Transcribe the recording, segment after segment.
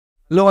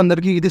లో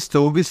అందరికీ ఇది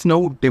service now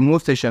demo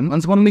session.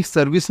 Once మనం మీకు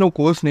సర్వీస్ నౌ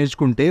కోర్స్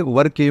నేర్చుకుంటే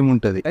వర్క్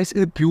ఏముంటది,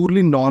 ఇది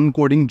ప్యూర్లీ నాన్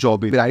కోడింగ్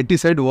జాబ్. ఇది ఐటీ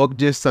సైడ్ వర్క్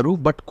చేస్తారు,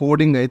 బట్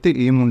కోడింగ్ అయితే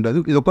ఏముండదు.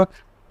 ఇది ఒక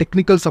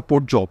టెక్నికల్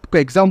సపోర్ట్ జాబ్. ఒక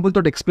ఎగ్జాంపుల్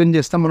తోటి ఎక్స్ప్లెయిన్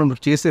చేస్తాం మనం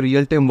చేసే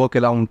రియల్ టైం వర్క్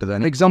ఎలా ఉంటుంది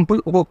అని.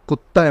 ఎగ్జాంపుల్, ఒక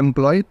కొత్త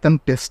ఎంప్లాయీ తన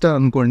టెస్టర్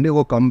అనుకోండి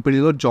ఒక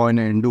కంపెనీలో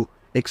జాయిన్ అయ్యిండు,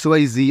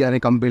 XYZ అనే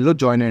కంపెనీలో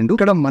జాయిన్ అయ్యిండు.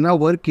 ఇక్కడ మన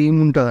వర్క్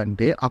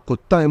ఏముంటుందంటే ఆ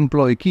కొత్త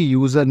ఎంప్లాయీకి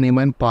user name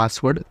and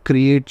password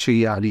create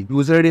చేయాలి.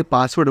 యూజర్ ఐడి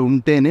పాస్వర్డ్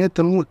ఉంటేనే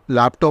తను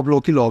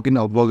ల్యాప్టాప్లోకి లాగిన్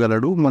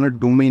అవ్వగలడు. మన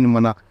డొమైన్,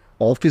 మన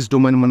ఆఫీస్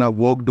డొమైన్, మన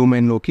వర్క్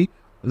డొమైన్లోకి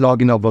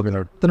లాగిన్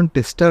అవ్వగలడు. తను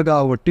టెస్టర్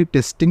కాబట్టి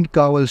టెస్టింగ్కి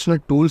కావాల్సిన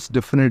టూల్స్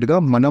డెఫినెట్గా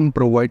మనం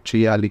ప్రొవైడ్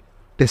చేయాలి.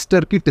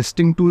 టెస్టర్కి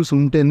టెస్టింగ్ టూల్స్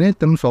ఉంటేనే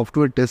తను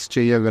సాఫ్ట్వేర్ టెస్ట్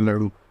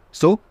చేయగలడు.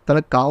 సో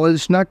తనకు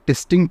కావాల్సిన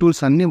టెస్టింగ్ టూల్స్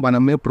అన్ని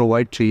మనమే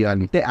ప్రొవైడ్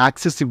చేయాలి. అంటే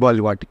యాక్సెస్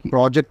ఇవ్వాలి వాటికి.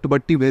 ప్రాజెక్ట్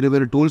బట్టి వేరే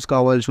వేరే టూల్స్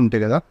కావాల్సి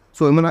ఉంటాయి కదా.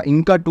 సో ఏమైనా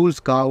ఇంకా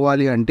టూల్స్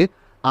కావాలి అంటే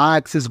ఆ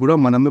యాక్సెస్ కూడా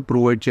మనమే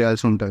ప్రొవైడ్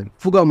చేయాల్సి ఉంటుంది.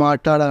 ఎక్కువగా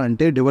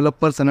మాట్లాడాలంటే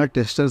డెవలపర్స్ అయినా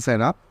టెస్టర్స్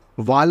అయినా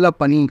వాళ్ళ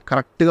పని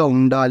కరెక్ట్గా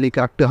ఉండాలి,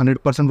 కరెక్ట్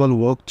 100% వాళ్ళు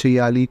వర్క్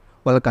చేయాలి,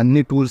 వాళ్ళకి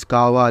అన్ని టూల్స్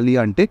కావాలి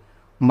అంటే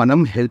మనం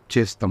హెల్ప్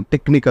చేస్తాం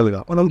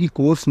టెక్నికల్గా. మనం ఈ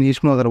కోర్స్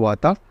నేర్చుకున్న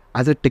తర్వాత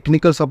యాజ్ ఎ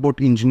టెక్నికల్ సపోర్ట్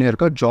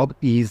ఇంజనీర్గా జాబ్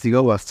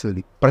ఈజీగా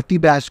వస్తుంది. ప్రతి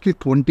బ్యాచ్కి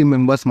 20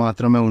 మెంబర్స్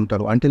మాత్రమే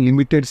ఉంటారు, అంటే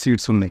లిమిటెడ్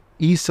సీట్స్ ఉన్నాయి.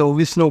 ఈ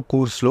సర్వీస్ నౌ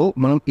కోర్స్లో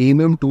మనం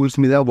ఏమేమి టూల్స్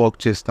మీద వర్క్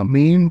చేస్తాం.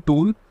 Main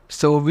tool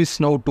service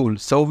now tool.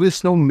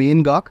 Service now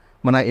మెయిన్గా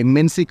మన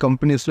MNC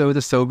కంపెనీస్లో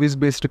ఏవైతే సర్వీస్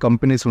బేస్డ్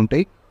కంపెనీస్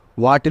ఉంటాయి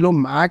వాటిలో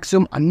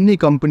మ్యాక్సిమం అన్ని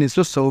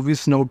కంపెనీస్లో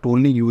సర్వీస్ నౌ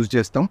టూల్ని యూజ్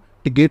చేస్తాం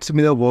టికెట్స్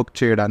మీద వర్క్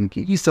చేయడానికి.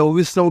 ఈ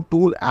సర్వీస్ నౌ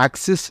టూల్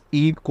యాక్సెస్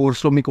ఈ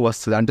కోర్స్లో మీకు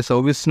వస్తుంది. అంటే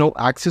సర్వీస్ నౌ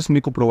యాక్సెస్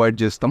మీకు ప్రొవైడ్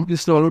చేస్తాం.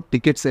 సర్వీస్ నౌలో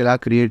టికెట్స్ ఎలా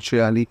క్రియేట్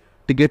చేయాలి,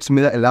 టికెట్స్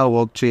మీద ఎలా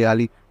వర్క్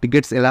చేయాలి,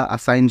 టికెట్స్ ఎలా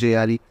అసైన్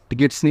చేయాలి,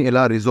 టికెట్స్ని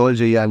ఎలా రిజాల్వ్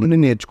చేయాలి అని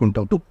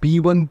నేర్చుకుంటాం.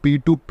 P1,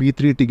 P2,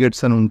 P3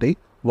 టికెట్స్ అని ఉంటాయి,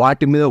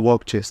 వాటి మీద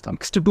వర్క్ చేస్తాం.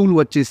 నెక్స్ట్ టూల్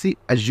వచ్చేసి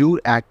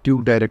Azure active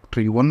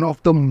directory. One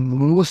of the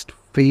most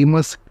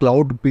famous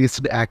cloud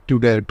based active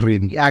directory.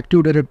 ఈ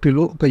యాక్టివ్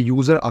డైరెక్టరీలో ఒక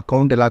యూజర్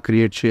అకౌంట్ ఎలా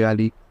క్రియేట్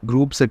చేయాలి,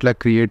 గ్రూప్స్ ఎట్లా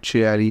క్రియేట్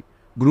చేయాలి,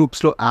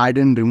 గ్రూప్స్లో యాడ్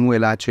అండ్ రిమూవ్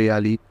ఎలా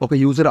చేయాలి, ఒక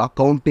యూజర్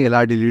అకౌంట్ని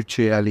ఎలా డిలీట్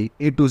చేయాలి,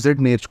 A to Z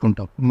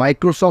నేర్చుకుంటాం.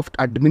 మైక్రోసాఫ్ట్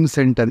అడ్మిన్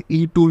సెంటర్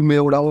ఈ టూల్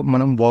మీద కూడా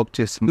మనం వర్క్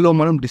చేస్తాం. ఇందులో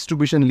మనం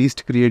డిస్ట్రిబ్యూషన్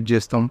లిస్ట్ క్రియేట్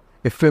చేస్తాం,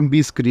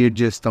 FMBs క్రియేట్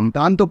చేస్తాం.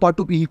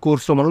 దాంతోపాటు ఈ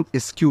కోర్స్లో మనం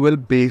SQL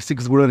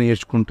బేసిక్స్ కూడా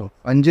నేర్చుకుంటాం.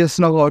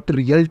 పనిచేస్తున్నాం కాబట్టి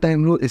రియల్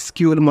టైంలో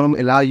SQL మనం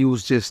ఎలా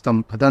యూజ్ చేస్తాం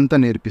అదంతా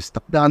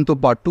నేర్పిస్తాం.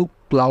 దాంతోపాటు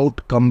క్లౌడ్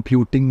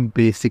కంప్యూటింగ్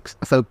బేసిక్స్.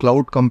 అసలు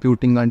క్లౌడ్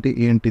కంప్యూటింగ్ అంటే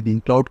ఏంటిది,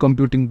 క్లౌడ్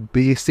కంప్యూటింగ్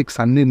బేసిక్స్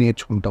అన్ని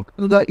నేర్చుకుంటాం.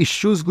 ఇంకా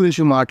ఇష్యూస్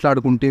గురించి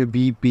మాట్లాడుకుంటే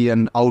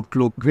VPN,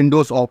 outlook,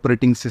 Windows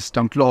operating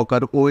system,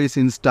 క్లాకర్, OS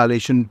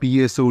installation,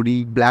 BSOD,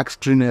 black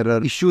screen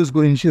error issues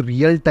గురించి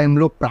రియల్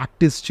టైంలో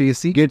ప్రాక్టీస్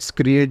చేసి గెట్స్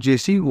క్రియేట్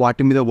చేసి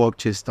వాటి మీద వర్క్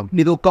చేస్తాం.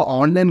 ఇది ఒక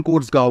ఆన్లైన్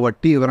కోర్స్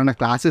కాబట్టి ఎవరైనా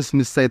క్లాసెస్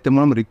మిస్ అయితే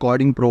మనం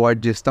రికార్డింగ్ ప్రొవైడ్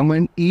చేస్తాం.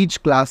 అండ్ ఈచ్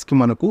క్లాస్కి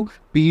మనకు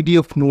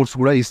PDF నోట్స్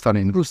కూడా ఇస్తాను.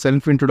 నేను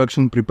సెల్ఫ్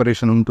ఇంట్రొడక్షన్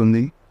ప్రిపరేషన్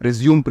ఉంటుంది,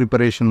 రెజ్యూమ్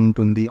ప్రిపరేషన్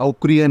ఉంటుంది,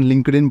 నౌకరీ అండ్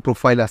లింక్డ్ఇన్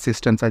ప్రొఫైల్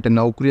అసిస్టెన్స్, అంటే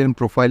నౌకరీ అండ్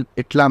ప్రొఫైల్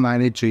ఎట్లా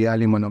మేనేజ్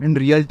చేయాలి మనం, and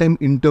real time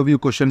interview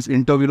questions,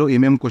 ఇంటర్వ్యూలో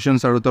ఏమేమి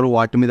క్వశ్చన్స్ అడుగుతారో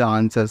వాటి మీద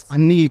ఆన్సర్స్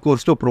అన్ని ఈ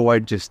కోర్స్లో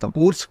ప్రొవైడ్ చేస్తాం.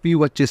 కోర్స్ ఫీ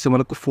వచ్చేసి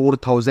మనకు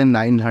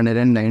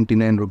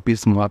 4,999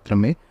 రూపీస్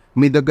మాత్రమే.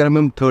 మీ దగ్గర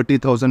మేము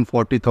 30,000,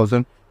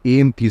 40,000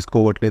 ఏం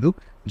తీసుకోవట్లేదు.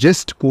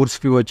 జస్ట్ కోర్స్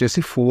ఫీ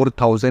వచ్చేసి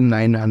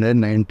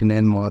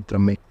 4,999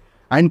 మాత్రమే.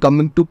 And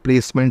coming to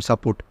placement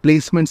support.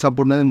 Placement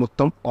support అనేది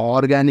మొత్తం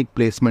ఆర్గానిక్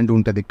ప్లేస్మెంట్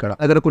ఉంటుంది. ఇక్కడ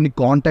దగ్గర కొన్ని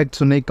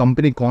కాంటాక్ట్స్ ఉన్నాయి,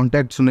 కంపెనీ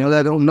కాంటాక్ట్స్ ఉన్నాయి,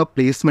 దగ్గర ఉన్న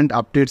ప్లేస్మెంట్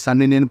అప్డేట్స్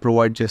అన్ని నేను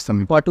ప్రొవైడ్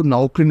చేస్తాను. పాటు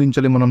నౌకరీ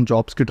నుంచి మనం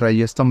జాబ్స్కి ట్రై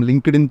చేస్తాం,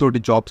 లింక్డ్ఇన్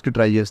తోటి జాబ్స్కి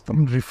ట్రై చేస్తాం,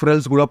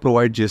 రిఫరల్స్ కూడా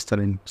ప్రొవైడ్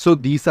చేస్తానండి. So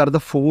these are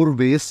the 4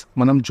 ways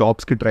మనం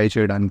జాబ్స్కి ట్రై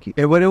చేయడానికి.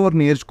 ఎవరెవరు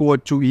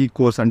నేర్చుకోవచ్చు ఈ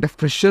కోర్స్ అంటే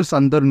ఫ్రెషర్స్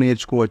అందరూ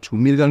నేర్చుకోవచ్చు.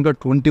 మీరు కనుక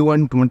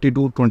 21,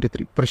 22,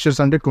 23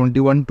 ఫ్రెషర్స్ అంటే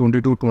 21,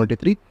 22,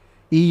 23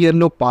 ఈ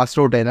ఇయర్లో పాస్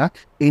అవుట్ అయినా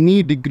ఎనీ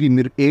డిగ్రీ,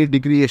 మీరు ఏ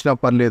డిగ్రీ చేసినా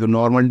పర్లేదు,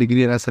 నార్మల్ డిగ్రీ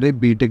అయినా సరే,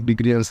 బీటెక్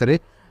డిగ్రీ అయినా సరే,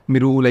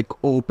 మీరు లైక్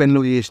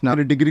ఓపెన్లో చేసిన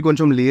డిగ్రీ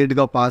కొంచెం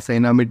లేట్గా పాస్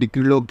అయినా, మీ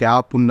డిగ్రీలో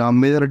గ్యాప్ ఉన్నా,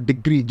 మీ దగ్గర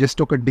డిగ్రీ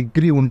జస్ట్ ఒక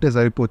డిగ్రీ ఉంటే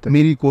సరిపోతుంది,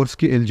 మీరు ఈ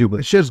కోర్స్కి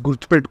ఎలిజిబుల్. ఫ్రెషర్స్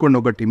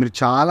గుర్తుపెట్టుకోండి ఒకటి, మీరు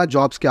చాలా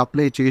జాబ్స్కి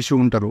అప్లై చేసి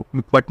ఉంటారు,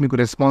 బట్ మీకు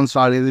రెస్పాన్స్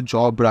రాలేదు,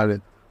 జాబ్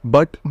రాలేదు.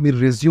 బట్ మీరు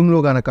రెజ్యూమ్లో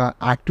కనుక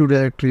active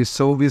directory,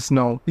 service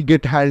now,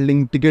 ticket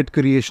handling, ticket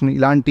creation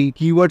ఇలాంటి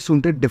కీవర్డ్స్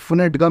ఉంటే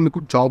డెఫినెట్గా మీకు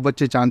జాబ్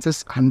వచ్చే ఛాన్సెస్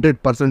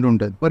 100%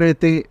 ఉంటుంది.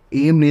 ఎవరైతే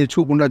ఏం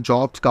నేర్చుకోకుండా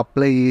జాబ్స్కి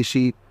అప్లై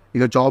చేసి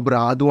ఇక జాబ్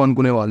రాదు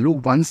అనుకునే వాళ్ళు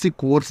వన్స్ ఈ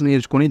కోర్స్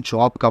నేర్చుకొని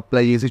జాబ్కి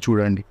అప్లై చేసి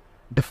చూడండి,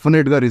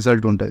 డెఫినెట్గా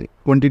రిజల్ట్ ఉంటుంది.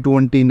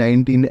 2020,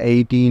 19,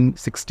 18,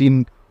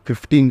 16,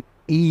 15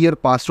 ఈ ఇయర్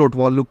పాస్ అవుట్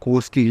వాళ్ళు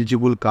కోర్స్కి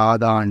ఎలిజిబుల్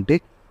కాదా అంటే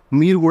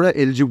మీరు కూడా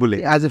ఎలిజిబులే.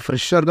 యాజ్ ఎ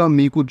ఫ్రెషర్గా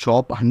మీకు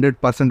జాబ్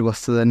 100%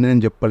 వస్తుందని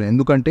నేను చెప్పలేను.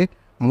 ఎందుకంటే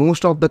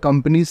most of the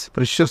companies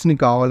ఫ్రెషర్స్ని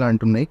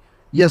కావాలంటున్నాయి.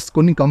 Yes,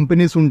 కొన్ని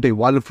కంపెనీస్ ఉంటాయి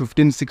వాళ్ళు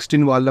 15,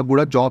 16 వాళ్ళకు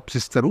కూడా జాబ్స్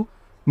ఇస్తారు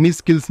మీ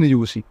స్కిల్స్ని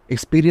చూసి.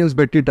 ఎక్స్పీరియన్స్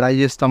పెట్టి ట్రై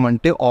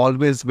చేస్తామంటే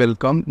ఆల్వేస్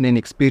వెల్కమ్. నేను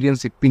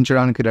ఎక్స్పీరియన్స్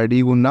ఇప్పించడానికి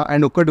రెడీగా ఉన్నా.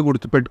 అండ్ ఒక్కటి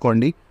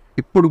గుర్తుపెట్టుకోండి,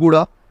 ఇప్పుడు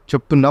కూడా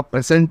చెప్తున్నా,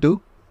 ప్రెసెంట్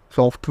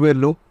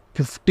సాఫ్ట్వేర్లో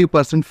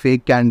 50%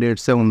 ఫేక్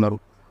క్యాండిడేట్సే ఉన్నారు.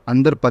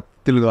 అందరు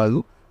పత్తులు కాదు,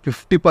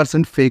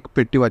 50% ఫేక్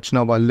పెట్టి వచ్చిన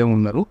వాళ్ళే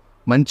ఉన్నారు.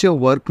 మంచిగా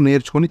వర్క్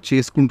నేర్చుకొని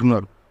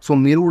చేసుకుంటున్నారు. సో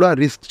మీరు కూడా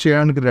రిస్క్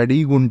చేయడానికి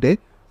రెడీగా ఉంటే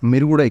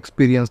మీరు కూడా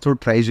ఎక్స్పీరియన్స్తో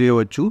ట్రై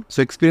చేయవచ్చు. సో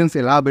ఎక్స్పీరియన్స్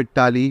ఎలా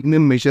పెట్టాలి,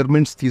 మేము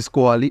మెజర్మెంట్స్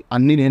తీసుకోవాలి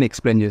అన్నీ నేను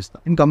ఎక్స్ప్లెయిన్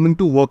చేస్తాను. In coming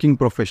to working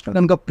professional,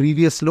 కనుక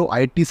ప్రీవియస్లో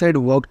ఐటీ సైడ్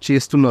వర్క్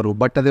చేస్తున్నారు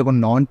బట్ అది ఒక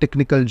నాన్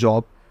టెక్నికల్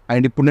జాబ్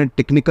అండ్ ఇప్పుడు నేను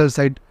టెక్నికల్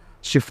సైడ్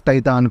షిఫ్ట్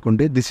అవుతా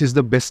అనుకుంటే this is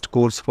the best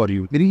course for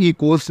you. మీరు ఈ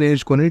కోర్స్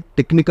నేర్చుకొని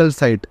టెక్నికల్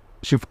సైడ్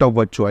షిఫ్ట్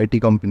అవ్వచ్చు ఐటీ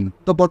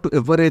కంపెనీతో పాటు.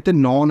 ఎవరైతే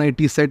నాన్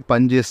ఐటీ సైడ్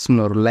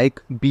పనిచేస్తున్నారు లైక్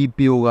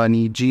బీపీఓ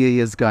కానీ,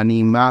 జిఐఎస్ కానీ,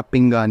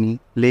 మ్యాపింగ్ కానీ,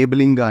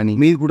 లేబులింగ్ కానీ,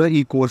 మీరు కూడా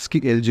ఈ కోర్స్కి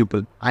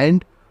ఎలిజిబుల్.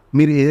 అండ్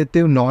మీరు ఏదైతే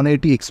నాన్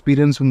ఐటీ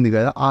ఎక్స్పీరియన్స్ ఉంది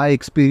కదా, ఆ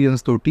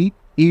ఎక్స్పీరియన్స్ తోటి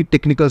ఈ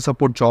టెక్నికల్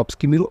సపోర్ట్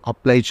జాబ్స్కి మీరు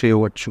అప్లై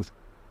చేయవచ్చు.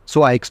 సో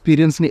ఆ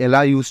ఎక్స్పీరియన్స్ని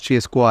ఎలా యూస్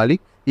చేసుకోవాలి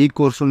ఈ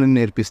కోర్సులో నేను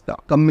నేర్పిస్తా.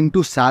 కమింగ్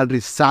టు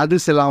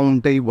శాలరీస్ ఎలా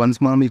ఉంటాయి వన్స్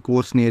మనం ఈ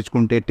కోర్స్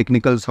నేర్చుకుంటే,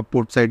 టెక్నికల్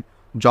సపోర్ట్ సైడ్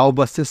జాబ్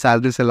వస్తే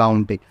శాలరీస్ ఎలా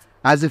ఉంటాయి.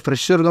 యాజ్ ఎ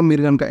ఫ్రెషర్గా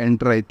మీరు కనుక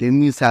ఎంటర్ అయితే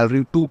మీ శాలరీ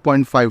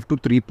 2.5 to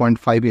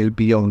 3.5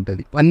 LPA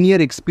ఉంటుంది. 1 year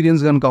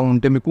ఎక్స్పీరియన్స్ కనుక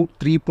ఉంటే మీకు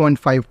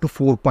 3.5 to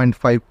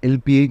 4.5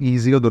 LPA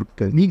ఈజీగా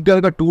దొరుకుతుంది. మీకు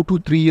కనుక 2 to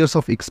 3 years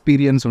ఆఫ్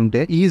ఎక్స్పీరియన్స్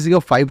ఉంటే ఈజీగా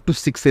 5 to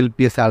 6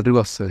 LPA శాలరీ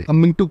వస్తుంది.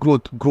 కమింగ్ టు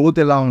గ్రోత్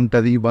ఎలా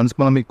ఉంటుంది వన్స్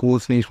మనం ఈ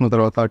కోర్స్ నేర్చుకున్న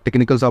తర్వాత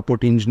టెక్నికల్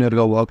సపోర్ట్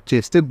ఇంజనీర్గా వర్క్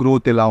చేస్తే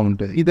గ్రోత్ ఎలా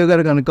ఉంటుంది. ఈ దగ్గర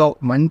కనుక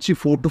మంచి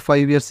 4 to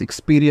 5 years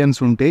ఎక్స్పీరియన్స్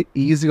ఉంటే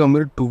ఈజీగా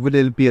మీరు 12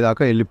 LPA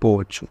దాకా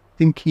వెళ్ళిపోవచ్చు.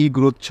 థింక్ ఈ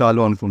గ్రోత్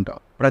చాలు అనుకుంటా.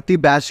 ప్రతి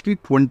బ్యాచ్కి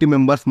 20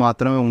 members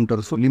మాత్రమే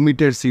ఉంటారు. సో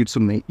లిమిటెడ్ సీట్స్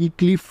ఉన్నాయి.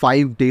 వీక్లీ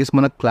 5 days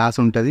మనకు క్లాస్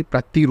ఉంటుంది.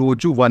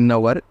 ప్రతిరోజు 1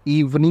 hour,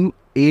 evening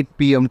 8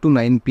 PM to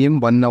 9 PM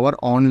 1 hour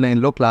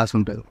ఆన్లైన్లో క్లాస్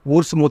ఉంటుంది.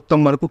 కోర్స్ మొత్తం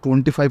మనకు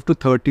 25 to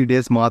 30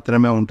 days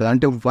మాత్రమే ఉంటుంది.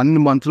 అంటే 1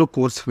 monthలో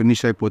కోర్స్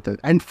ఫినిష్ అయిపోతుంది.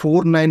 అండ్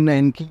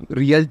 499కి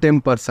రియల్ టైం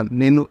పర్సన్,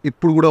 నేను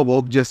ఇప్పుడు కూడా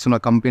వర్క్ చేస్తున్న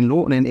కంపెనీలో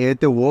నేను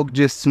ఏదైతే వర్క్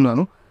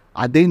చేస్తున్నానో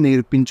అదే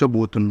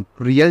నేర్పించబోతున్నాను.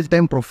 రియల్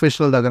టైం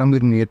ప్రొఫెషనల్ దగ్గర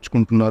మీరు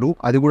నేర్చుకుంటున్నారు,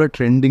 అది కూడా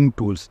trending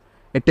tools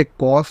at a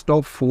cost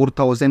of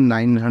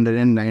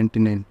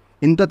 4,999.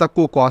 ఇంత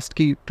తక్కువ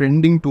కాస్ట్కి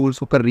ట్రెండింగ్ టూల్స్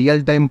ఒక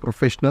రియల్ టైం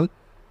ప్రొఫెషనల్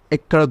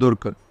ఎక్కడ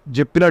దొరకదు.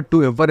 చెప్పినట్టు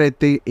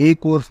ఎవరైతే ఏ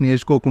కోర్స్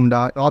నేర్చుకోకుండా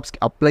జాబ్స్కి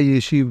అప్లై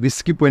చేసి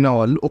విసిగిపోయిన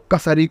వాళ్ళు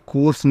ఒక్కసారి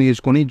కోర్స్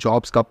నేర్చుకొని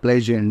జాబ్స్కి అప్లై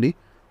చేయండి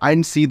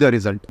and see the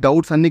result.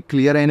 Doubts అన్ని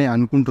క్లియర్ అయినాయి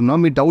అనుకుంటున్నా.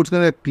 మీ డౌట్స్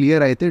కనుక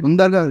క్లియర్ అయితే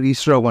తొందరగా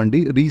రిజిస్టర్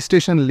అవ్వండి.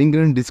 రిజిస్ట్రేషన్ లింక్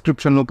నేను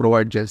డిస్క్రిప్షన్లో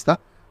ప్రొవైడ్ చేస్తా.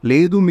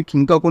 లేదు మీకు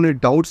ఇంకా కొన్ని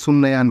డౌట్స్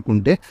ఉన్నాయి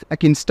అనుకుంటే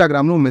నాకు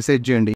ఇన్స్టాగ్రామ్లో మెసేజ్ చేయండి.